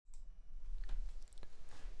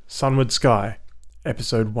Sunward Sky,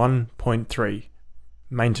 Episode 1.3,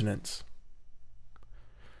 Maintenance.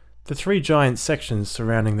 The three giant sections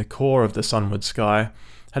surrounding the core of the Sunward Sky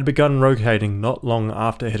had begun rotating not long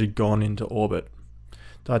after it had gone into orbit.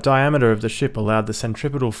 The diameter of the ship allowed the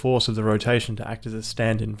centripetal force of the rotation to act as a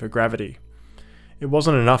stand-in for gravity. It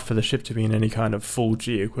wasn't enough for the ship to be in any kind of full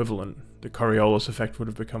G equivalent. The Coriolis effect would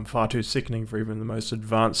have become far too sickening for even the most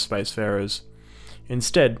advanced spacefarers.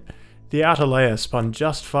 Instead, the outer layer spun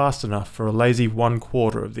just fast enough for a lazy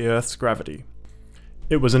 1/4 of the Earth's gravity.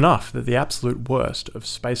 It was enough that the absolute worst of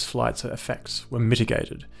spaceflight's effects were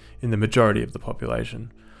mitigated in the majority of the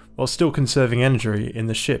population, while still conserving energy in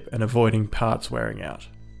the ship and avoiding parts wearing out.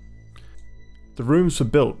 The rooms were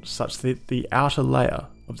built such that the outer layer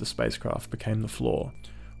of the spacecraft became the floor,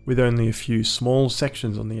 with only a few small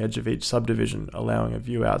sections on the edge of each subdivision allowing a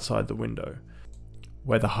view outside the window,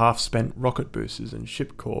 where the half-spent rocket boosters and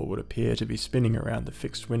ship core would appear to be spinning around the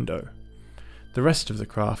fixed window. The rest of the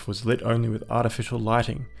craft was lit only with artificial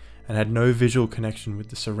lighting and had no visual connection with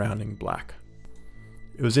the surrounding black.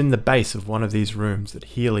 It was in the base of one of these rooms that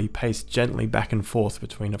Healy paced gently back and forth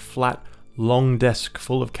between a flat, long desk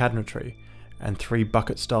full of cabinetry and 3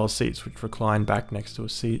 bucket-style seats which reclined back next to a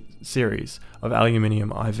series of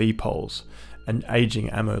aluminium IV poles and aging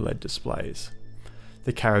AMOLED displays.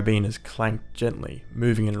 The carabiners clanked gently,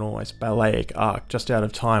 moving in an almost ballet arc just out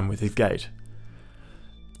of time with his gait.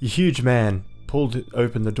 The huge man pulled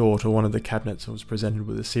open the door to one of the cabinets and was presented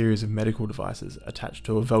with a series of medical devices attached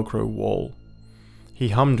to a Velcro wall. He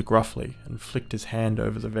hummed gruffly and flicked his hand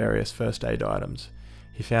over the various first aid items.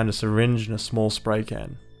 He found a syringe and a small spray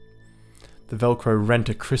can. The Velcro rent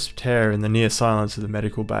a crisp tear in the near silence of the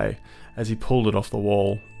medical bay as he pulled it off the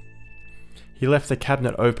wall. He left the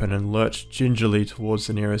cabinet open and lurched gingerly towards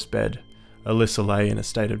the nearest bed. Alyssa lay in a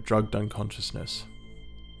state of drugged unconsciousness.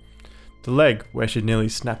 The leg, where she'd nearly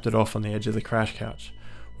snapped it off on the edge of the crash couch,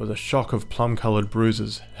 was a shock of plum-coloured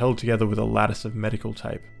bruises held together with a lattice of medical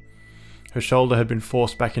tape. Her shoulder had been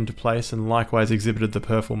forced back into place and likewise exhibited the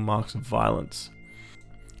purple marks of violence.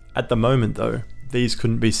 At the moment, though, these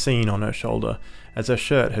couldn't be seen on her shoulder, as her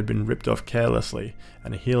shirt had been ripped off carelessly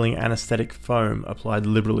and a healing anaesthetic foam applied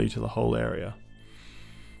liberally to the whole area.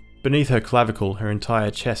 Beneath her clavicle, her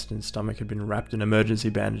entire chest and stomach had been wrapped in emergency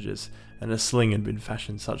bandages, and a sling had been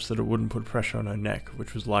fashioned such that it wouldn't put pressure on her neck,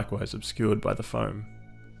 which was likewise obscured by the foam.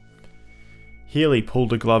 Healy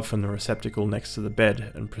pulled a glove from the receptacle next to the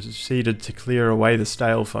bed and proceeded to clear away the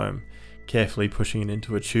stale foam, carefully pushing it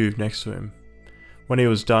into a tube next to him. When he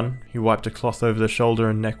was done, he wiped a cloth over the shoulder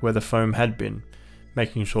and neck where the foam had been,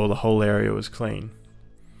 making sure the whole area was clean.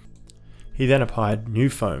 He then applied new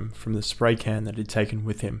foam from the spray can that he'd taken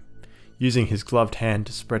with him, using his gloved hand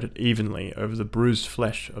to spread it evenly over the bruised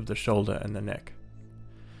flesh of the shoulder and the neck.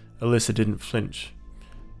 Alyssa didn't flinch,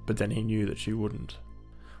 but then he knew that she wouldn't.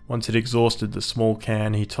 Once he'd exhausted the small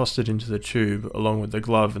can, he tossed it into the tube along with the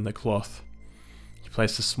glove and the cloth. He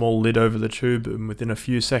placed a small lid over the tube, and within a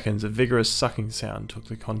few seconds a vigorous sucking sound took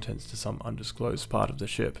the contents to some undisclosed part of the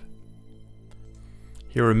ship.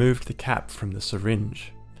 He removed the cap from the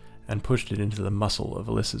syringe and pushed it into the muscle of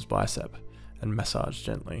Alyssa's bicep and massaged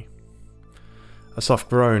gently. A soft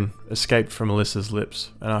groan escaped from Alyssa's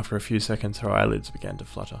lips, and after a few seconds her eyelids began to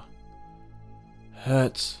flutter.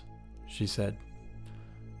 "Hurts," she said.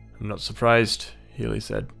 "I'm not surprised," Healy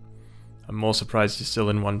said. "I'm more surprised you're still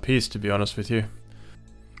in one piece, to be honest with you.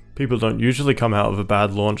 People don't usually come out of a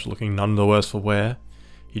bad launch looking none the worse for wear."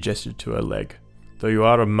 He gestured to her leg. "Though you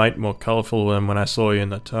are a mite more colourful than when I saw you in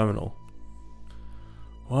the terminal."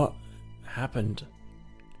 "What happened?"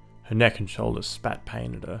 Her neck and shoulders spat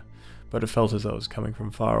pain at her, but it felt as though it was coming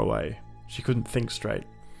from far away. She couldn't think straight,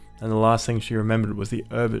 and the last thing she remembered was the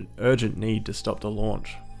urgent need to stop the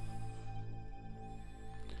launch.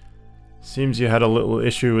 "Seems you had a little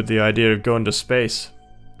issue with the idea of going to space."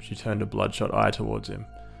 She turned a bloodshot eye towards him.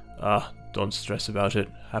 Don't stress about it.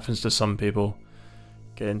 Happens to some people.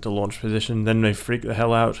 Get into launch position, then they freak the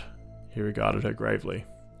hell out." He regarded her gravely.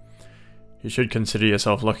 "You should consider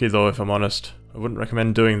yourself lucky though, if I'm honest. I wouldn't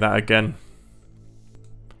recommend doing that again."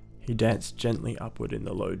 He danced gently upward in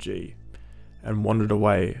the low G, and wandered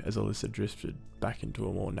away as Alyssa drifted back into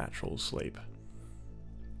a more natural sleep.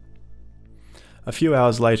 A few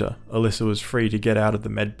hours later, Alyssa was free to get out of the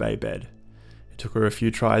medbay bed. It took her a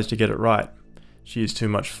few tries to get it right. She used too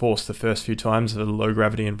much force the first few times that a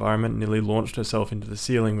low-gravity environment, and nearly launched herself into the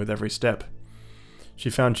ceiling with every step. She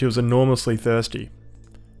found she was enormously thirsty.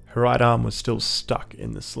 Her right arm was still stuck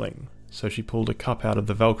in the sling, so she pulled a cup out of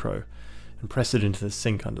the Velcro and pressed it into the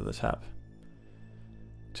sink under the tap.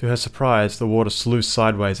 To her surprise, the water sluiced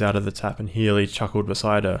sideways out of the tap and Healy chuckled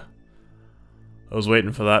beside her. I was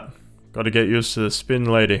waiting for that. Gotta get used to the spin,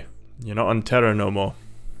 lady. You're not on Terra no more.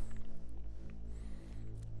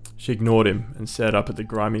 She ignored him and stared up at the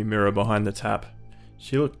grimy mirror behind the tap.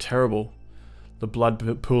 She looked terrible, the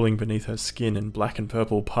blood pooling beneath her skin in black and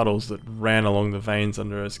purple puddles that ran along the veins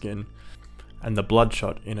under her skin, and the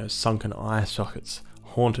bloodshot in her sunken eye sockets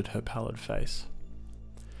haunted her pallid face.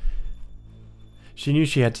 She knew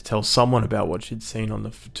she had to tell someone about what she'd seen on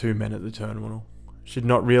the two men at the terminal. She'd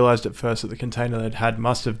not realised at first that the container they'd had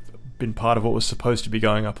must have been part of what was supposed to be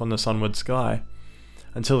going up on the sunward sky,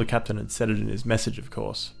 until the captain had said it in his message, of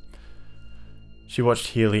course. She watched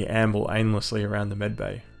Healy amble aimlessly around the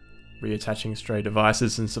medbay, reattaching stray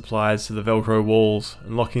devices and supplies to the Velcro walls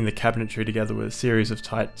and locking the cabinetry together with a series of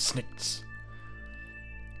tight snicks.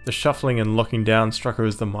 The shuffling and locking down struck her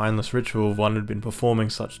as the mindless ritual of one who had been performing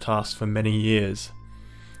such tasks for many years.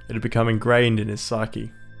 It had become ingrained in his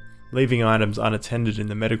psyche. Leaving items unattended in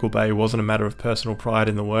the medical bay wasn't a matter of personal pride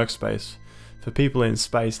in the workspace. For people in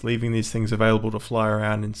space, leaving these things available to fly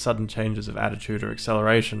around in sudden changes of attitude or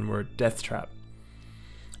acceleration were a death trap.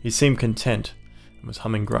 He seemed content and was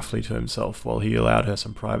humming gruffly to himself while he allowed her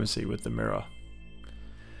some privacy with the mirror.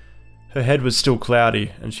 Her head was still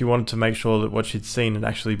cloudy, and she wanted to make sure that what she'd seen had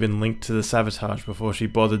actually been linked to the sabotage before she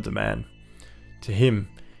bothered the man. To him,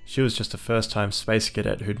 she was just a first-time space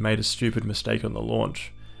cadet who'd made a stupid mistake on the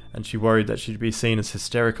launch, and she worried that she'd be seen as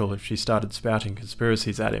hysterical if she started spouting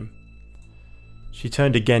conspiracies at him. She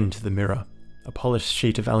turned again to the mirror, a polished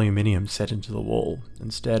sheet of aluminium set into the wall,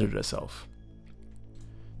 and stared at herself,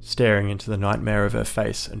 staring into the nightmare of her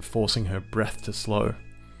face and forcing her breath to slow.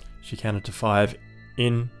 She counted to 5,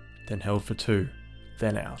 in, then held for 2,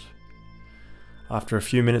 then out. After a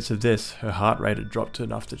few minutes of this, her heart rate had dropped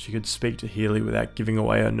enough that she could speak to Healy without giving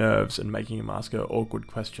away her nerves and making him ask her awkward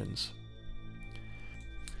questions.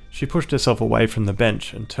 She pushed herself away from the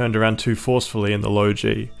bench and turned around too forcefully in the low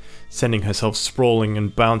G, sending herself sprawling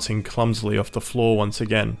and bouncing clumsily off the floor once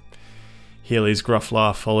again. Healy's gruff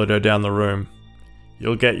laugh followed her down the room.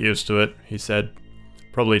 "You'll get used to it," he said.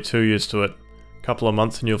 "Probably too used to it. Couple of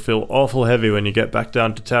months and you'll feel awful heavy when you get back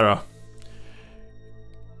down to Terra.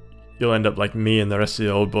 You'll end up like me and the rest of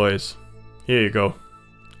the old boys. Here you go."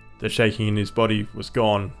 The shaking in his body was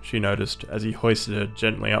gone, she noticed, as he hoisted her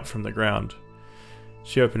gently up from the ground.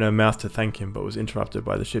 She opened her mouth to thank him, but was interrupted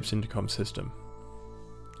by the ship's intercom system.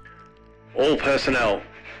 "All personnel,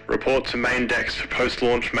 report to main decks for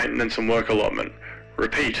post-launch maintenance and work allotment.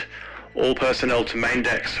 Repeat, all personnel to main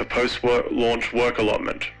decks for post-launch work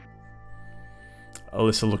allotment."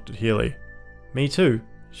 Alyssa looked at Healy. "Me too,"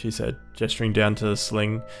 she said, gesturing down to the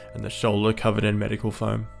sling and the shoulder covered in medical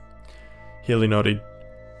foam. Healy nodded.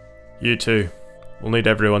 "You too. We'll need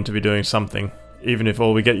everyone to be doing something, even if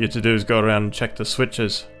all we get you to do is go around and check the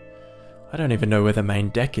switches." "I don't even know where the main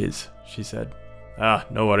deck is," she said. "Ah,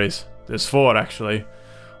 no worries. There's 4 actually.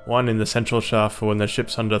 1 in the central shaft for when the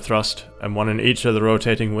ship's under thrust, and 1 in each of the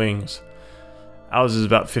rotating wings. Ours is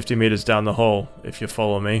about 50 meters down the hall, if you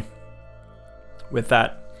follow me." With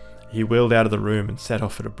that, he wheeled out of the room and set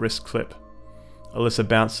off at a brisk clip. Alyssa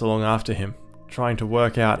bounced along after him, trying to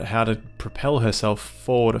work out how to propel herself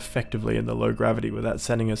forward effectively in the low gravity without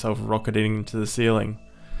sending herself rocketing into the ceiling.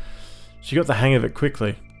 She got the hang of it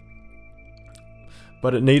quickly,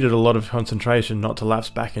 but it needed a lot of concentration not to lapse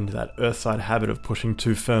back into that Earthside habit of pushing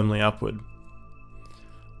too firmly upward.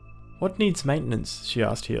 "What needs maintenance?" she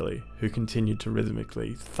asked Healy, who continued to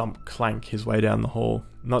rhythmically thump-clank his way down the hall,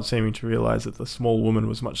 not seeming to realise that the small woman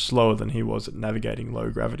was much slower than he was at navigating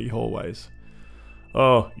low-gravity hallways.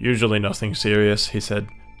 "Oh, usually nothing serious," he said.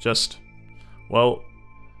 Well,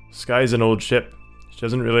 Sky's an old ship. She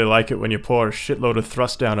doesn't really like it when you pour a shitload of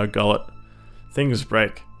thrust down her gullet. Things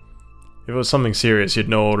break. If it was something serious, you'd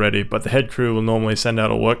know already, but the head crew will normally send out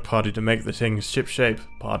a work party to make the things ship-shape,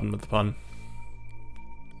 pardon the pun."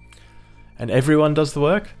 "And everyone does the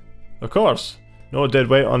work?" "Of course. No dead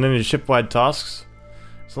weight on any ship-wide tasks.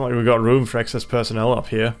 It's not like we've got room for excess personnel up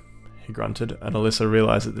here," he grunted, and Alyssa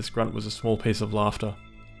realised that this grunt was a small piece of laughter.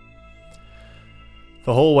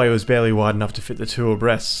 The hallway was barely wide enough to fit the 2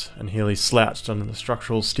 abreast, and Healy slouched under the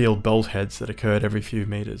structural steel bolt heads that occurred every few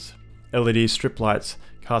meters. LED strip lights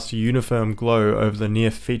cast a uniform glow over the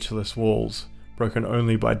near-featureless walls, broken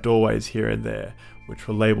only by doorways here and there, which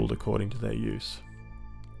were labelled according to their use.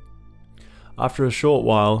 After a short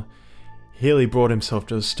while, Healy brought himself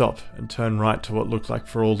to a stop and turned right to what looked like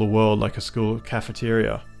for all the world like a school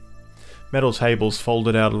cafeteria. Metal tables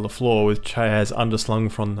folded out of the floor with chairs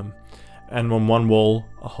underslung from them, and on one wall,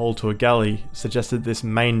 a hole to a galley suggested this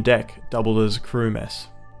main deck doubled as a crew mess.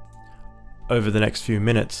 Over the next few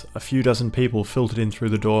minutes, a few dozen people filtered in through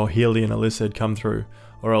the door Healy and Alyssa had come through,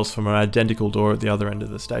 or else from an identical door at the other end of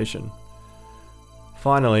the station.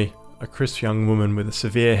 Finally, a crisp young woman with a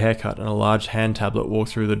severe haircut and a large hand tablet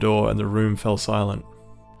walked through the door and the room fell silent.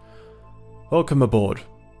 "Welcome aboard.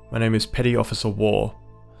 My name is Petty Officer War.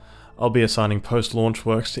 I'll be assigning post-launch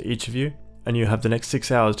works to each of you, and you have the next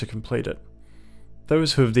 6 hours to complete it.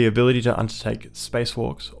 Those who have the ability to undertake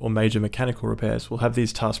spacewalks or major mechanical repairs will have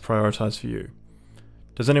these tasks prioritized for you.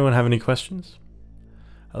 Does anyone have any questions?"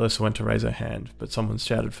 Alyssa went to raise her hand, but someone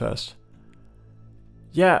shouted first.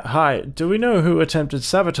 "Yeah, hi, do we know who attempted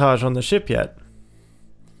sabotage on the ship yet?"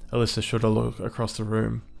 Alyssa shot a look across the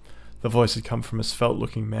room. The voice had come from a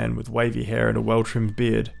svelte-looking man with wavy hair and a well-trimmed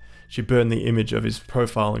beard. She burned the image of his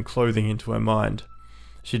profile and clothing into her mind.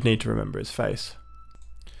 She'd need to remember his face.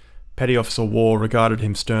 Petty Officer War regarded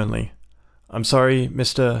him sternly. "I'm sorry,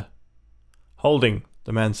 Mr. Holding,"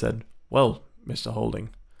 the man said. "Well, Mr. Holding,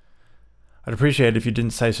 I'd appreciate it if you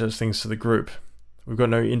didn't say such things to the group. We've got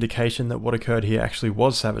no indication that what occurred here actually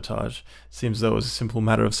was sabotage. It seems though it was a simple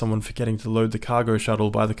matter of someone forgetting to load the cargo shuttle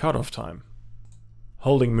by the cutoff time."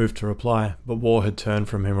 Holding moved to reply, but War had turned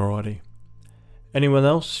from him already. "Anyone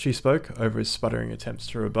else?" she spoke, over his sputtering attempts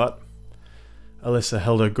to rebut. Alyssa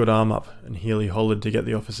held her good arm up, and Healy hollered to get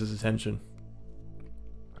the officer's attention.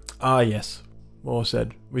 "Ah, yes," War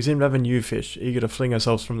said. "We seem to have a new fish, eager to fling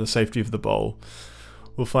ourselves from the safety of the bowl.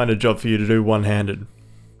 We'll find a job for you to do one-handed."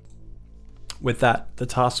 With that, the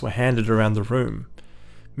tasks were handed around the room.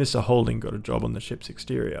 Mr. Holding got a job on the ship's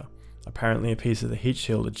exterior. Apparently a piece of the heat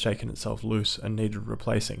shield had shaken itself loose and needed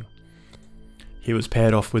replacing. He was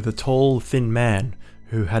paired off with a tall, thin man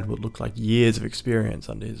who had what looked like years of experience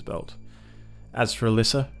under his belt. As for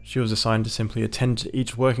Alyssa, she was assigned to simply attend to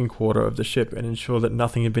each working quarter of the ship and ensure that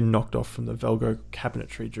nothing had been knocked off from the Velgo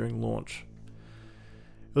cabinetry during launch.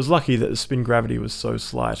 It was lucky that the spin gravity was so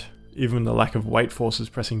slight. Even with the lack of weight forces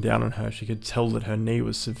pressing down on her, she could tell that her knee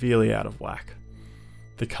was severely out of whack.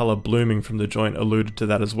 The colour blooming from the joint alluded to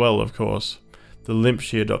that as well, of course. The limp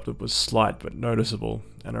she adopted was slight but noticeable,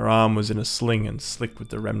 and her arm was in a sling and slick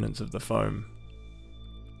with the remnants of the foam.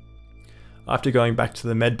 After going back to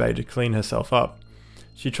the medbay to clean herself up,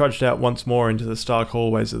 she trudged out once more into the stark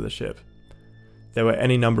hallways of the ship. There were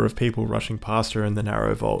any number of people rushing past her in the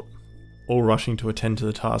narrow vault, all rushing to attend to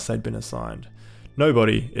the tasks they'd been assigned.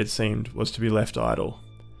 Nobody, it seemed, was to be left idle.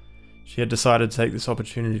 She had decided to take this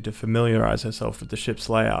opportunity to familiarise herself with the ship's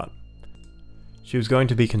layout. She was going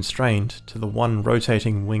to be constrained to the one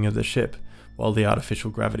rotating wing of the ship while the artificial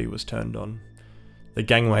gravity was turned on. The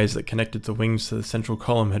gangways that connected the wings to the central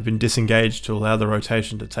column had been disengaged to allow the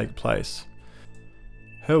rotation to take place.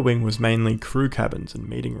 Her wing was mainly crew cabins and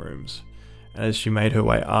meeting rooms, and as she made her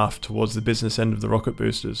way aft towards the business end of the rocket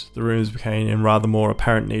boosters, the rooms became in rather more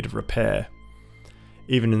apparent need of repair.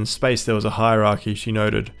 Even in space there was a hierarchy, she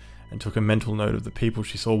noted, and took a mental note of the people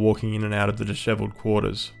she saw walking in and out of the dishevelled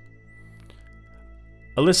quarters.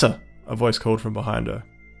 "Alyssa!" a voice called from behind her.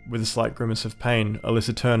 With a slight grimace of pain,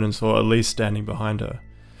 Alyssa turned and saw Elise standing behind her.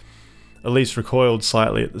 Elise recoiled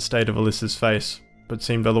slightly at the state of Alyssa's face, but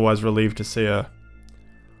seemed otherwise relieved to see her.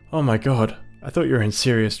 "Oh my god, I thought you were in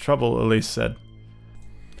serious trouble," Elise said.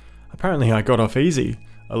 "Apparently I got off easy,"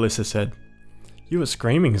 Alyssa said. "You were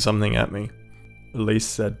screaming something at me," Elise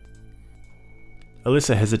said.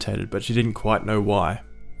 Alyssa hesitated, but she didn't quite know why.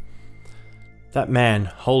 That man,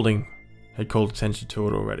 Holding, had called attention to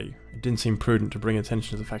it already. It didn't seem prudent to bring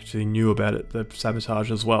attention to the fact she knew about it, the sabotage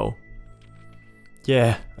as well.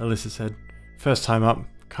 "Yeah," Alyssa said. "First time up.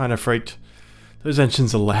 Kinda freaked. Those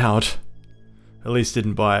engines are loud." Elise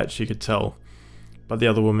didn't buy it, she could tell, but the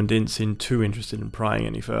other woman didn't seem too interested in prying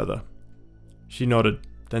any further. She nodded,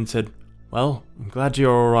 then said, "Well, I'm glad you're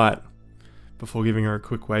alright," before giving her a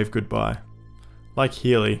quick wave goodbye. Like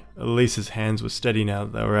Healy, Elise's hands were steady now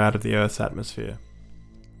that they were out of the Earth's atmosphere.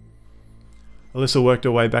 Alyssa worked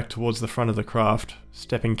her way back towards the front of the craft,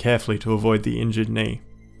 stepping carefully to avoid the injured knee.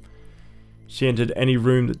 She entered any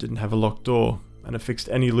room that didn't have a locked door, and affixed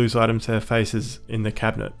any loose items to her faces in the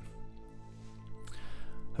cabinet.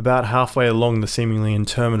 About halfway along the seemingly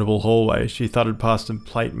interminable hallway, she thudded past a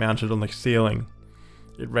plate mounted on the ceiling.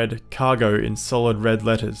 It read "Cargo" in solid red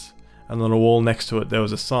letters, and on a wall next to it there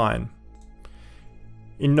was a sign.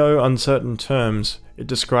 In no uncertain terms, it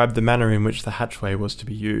described the manner in which the hatchway was to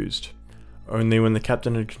be used. Only when the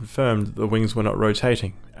captain had confirmed that the wings were not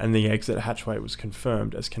rotating, and the exit hatchway was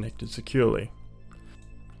confirmed as connected securely.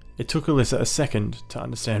 It took Alyssa a second to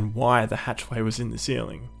understand why the hatchway was in the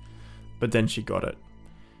ceiling, but then she got it.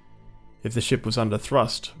 If the ship was under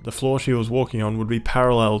thrust, the floor she was walking on would be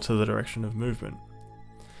parallel to the direction of movement.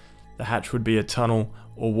 The hatch would be a tunnel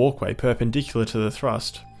or walkway perpendicular to the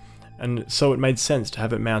thrust, and so it made sense to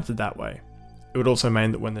have it mounted that way. It would also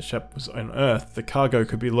mean that when the ship was on Earth, the cargo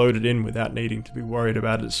could be loaded in without needing to be worried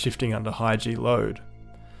about it shifting under high G load.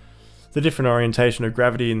 The different orientation of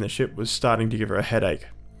gravity in the ship was starting to give her a headache.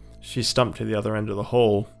 She stumped to the other end of the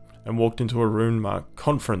hall and walked into a room marked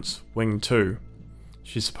Conference, Wing 2.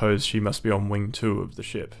 She supposed she must be on Wing 2 of the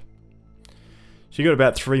ship. She got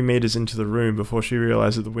about 3 meters into the room before she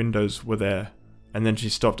realized that the windows were there, and then she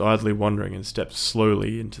stopped idly wondering and stepped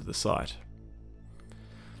slowly into the sight.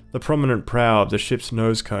 The prominent prow of the ship's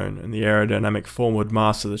nose cone and the aerodynamic forward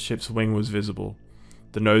mast of the ship's wing was visible.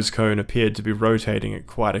 The nose cone appeared to be rotating at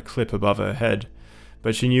quite a clip above her head,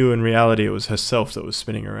 but she knew in reality it was herself that was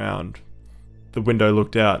spinning around. The window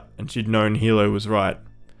looked out, and she'd known Hilo was right.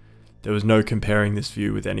 There was no comparing this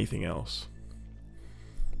view with anything else.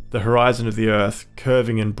 The horizon of the Earth,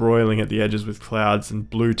 curving and broiling at the edges with clouds and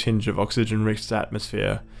blue tinge of oxygen-rich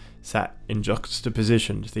atmosphere, sat in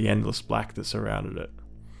juxtaposition to the endless black that surrounded it.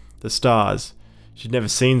 The stars, she'd never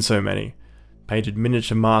seen so many, painted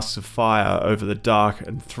miniature masks of fire over the dark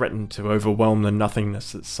and threatened to overwhelm the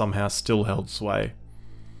nothingness that somehow still held sway.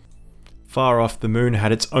 Far off, the moon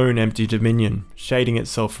had its own empty dominion, shading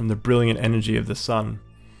itself from the brilliant energy of the sun.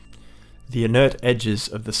 The inert edges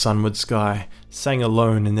of the sunward sky sang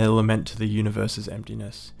alone in their lament to the universe's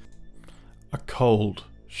emptiness, a cold,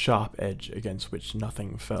 sharp edge against which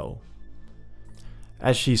nothing fell.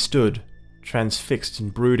 As she stood, transfixed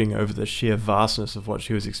and brooding over the sheer vastness of what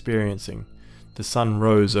she was experiencing, the sun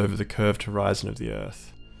rose over the curved horizon of the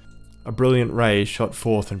Earth. A brilliant ray shot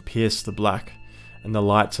forth and pierced the black, and the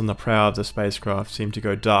lights on the prow of the spacecraft seemed to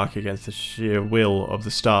go dark against the sheer will of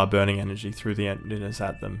the star-burning energy through the emptiness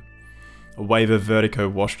at them. A wave of vertigo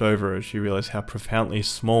washed over her as she realized how profoundly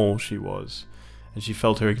small she was, and she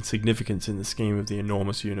felt her insignificance in the scheme of the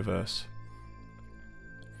enormous universe.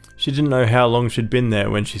 She didn't know how long she'd been there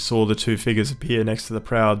when she saw the two figures appear next to the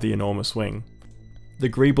prow of the enormous wing. The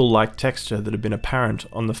greeble-like texture that had been apparent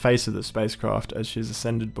on the face of the spacecraft as she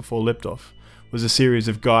ascended before liftoff was a series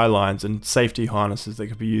of guy lines and safety harnesses that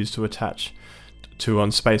could be used to attach to on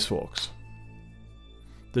spacewalks.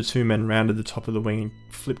 The two men rounded the top of the wing and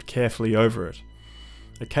flipped carefully over it.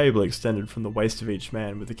 A cable extended from the waist of each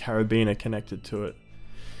man with a carabiner connected to it.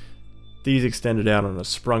 These extended out on a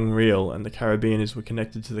sprung reel, and the carabiners were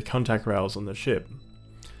connected to the contact rails on the ship.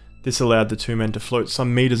 This allowed the two men to float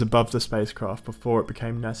some meters above the spacecraft before it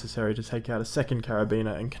became necessary to take out a second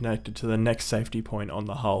carabiner and connect it to the next safety point on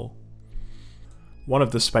the hull. One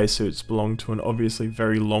of the spacesuits belonged to an obviously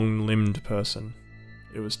very long-limbed person.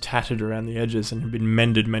 It was tattered around the edges and had been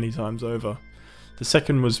mended many times over. The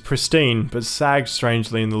second was pristine, but sagged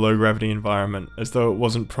strangely in the low-gravity environment, as though it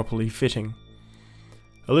wasn't properly fitting.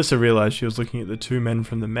 Alyssa realized she was looking at the two men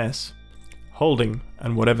from the mess, Holding,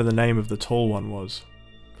 and whatever the name of the tall one was.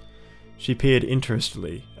 She peered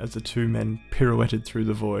interestedly as the two men pirouetted through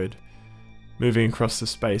the void, moving across the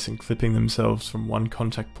space and clipping themselves from one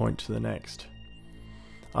contact point to the next.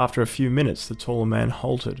 After a few minutes, the taller man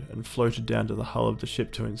halted and floated down to the hull of the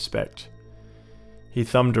ship to inspect. He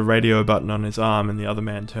thumbed a radio button on his arm and the other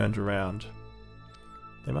man turned around.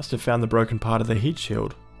 They must have found the broken part of the heat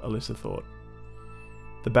shield, Alyssa thought.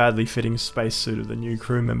 The badly fitting spacesuit of the new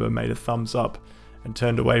crew member made a thumbs up and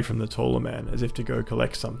turned away from the taller man as if to go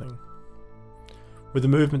collect something. With a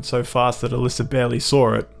movement so fast that Alyssa barely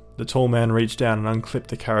saw it, the tall man reached down and unclipped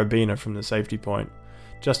the carabiner from the safety point,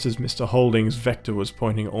 just as Mr. Holding's vector was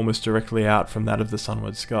pointing almost directly out from that of the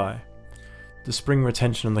sunward sky. The spring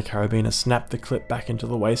retention on the carabiner snapped the clip back into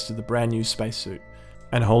the waist of the brand new spacesuit,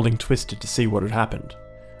 and Holding twisted to see what had happened.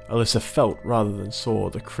 Alyssa felt rather than saw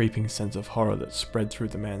the creeping sense of horror that spread through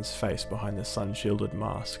the man's face behind the sun-shielded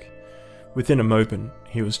mask. Within a moment,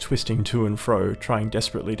 he was twisting to and fro, trying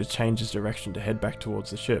desperately to change his direction to head back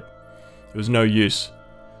towards the ship. It was no use.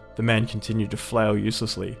 The man continued to flail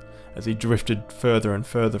uselessly as he drifted further and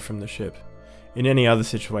further from the ship. In any other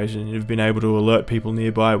situation, he'd have been able to alert people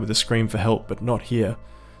nearby with a scream for help, but not here.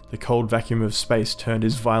 The cold vacuum of space turned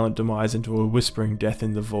his violent demise into a whispering death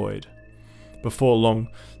in the void. Before long,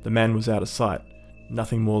 the man was out of sight,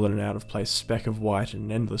 nothing more than an out-of-place speck of white in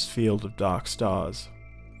an endless field of dark stars.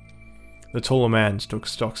 The taller man stood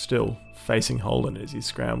stock still, facing Holden as he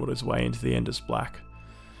scrambled his way into the endless black,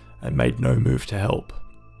 and made no move to help.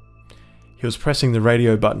 He was pressing the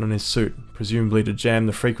radio button on his suit, presumably to jam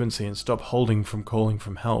the frequency and stop Holding from calling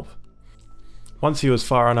for help. Once he was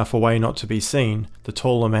far enough away not to be seen, the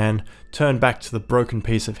taller man turned back to the broken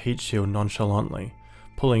piece of heat shield nonchalantly,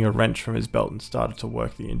 pulling a wrench from his belt and started to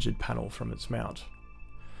work the injured panel from its mount.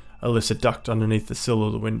 Alyssa ducked underneath the sill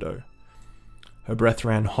of the window. Her breath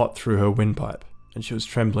ran hot through her windpipe, and she was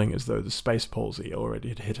trembling as though the space palsy already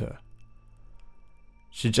had hit her.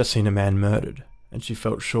 She'd just seen a man murdered, and she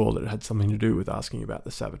felt sure that it had something to do with asking about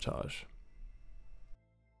the sabotage.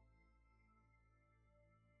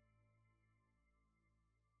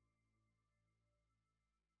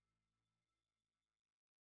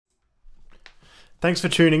 Thanks for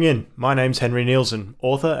tuning in. My name's Henry Nielsen,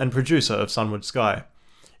 author and producer of Sunward Sky.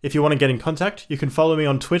 If you want to get in contact, you can follow me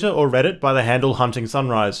on Twitter or Reddit by the handle Hunting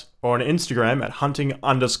Sunrise, or on Instagram at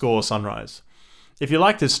hunting_sunrise. If you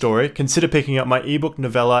like this story, consider picking up my ebook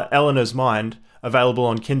novella Eleanor's Mind, available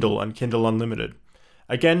on Kindle and Kindle Unlimited.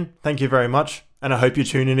 Again, thank you very much, and I hope you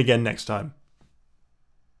tune in again next time.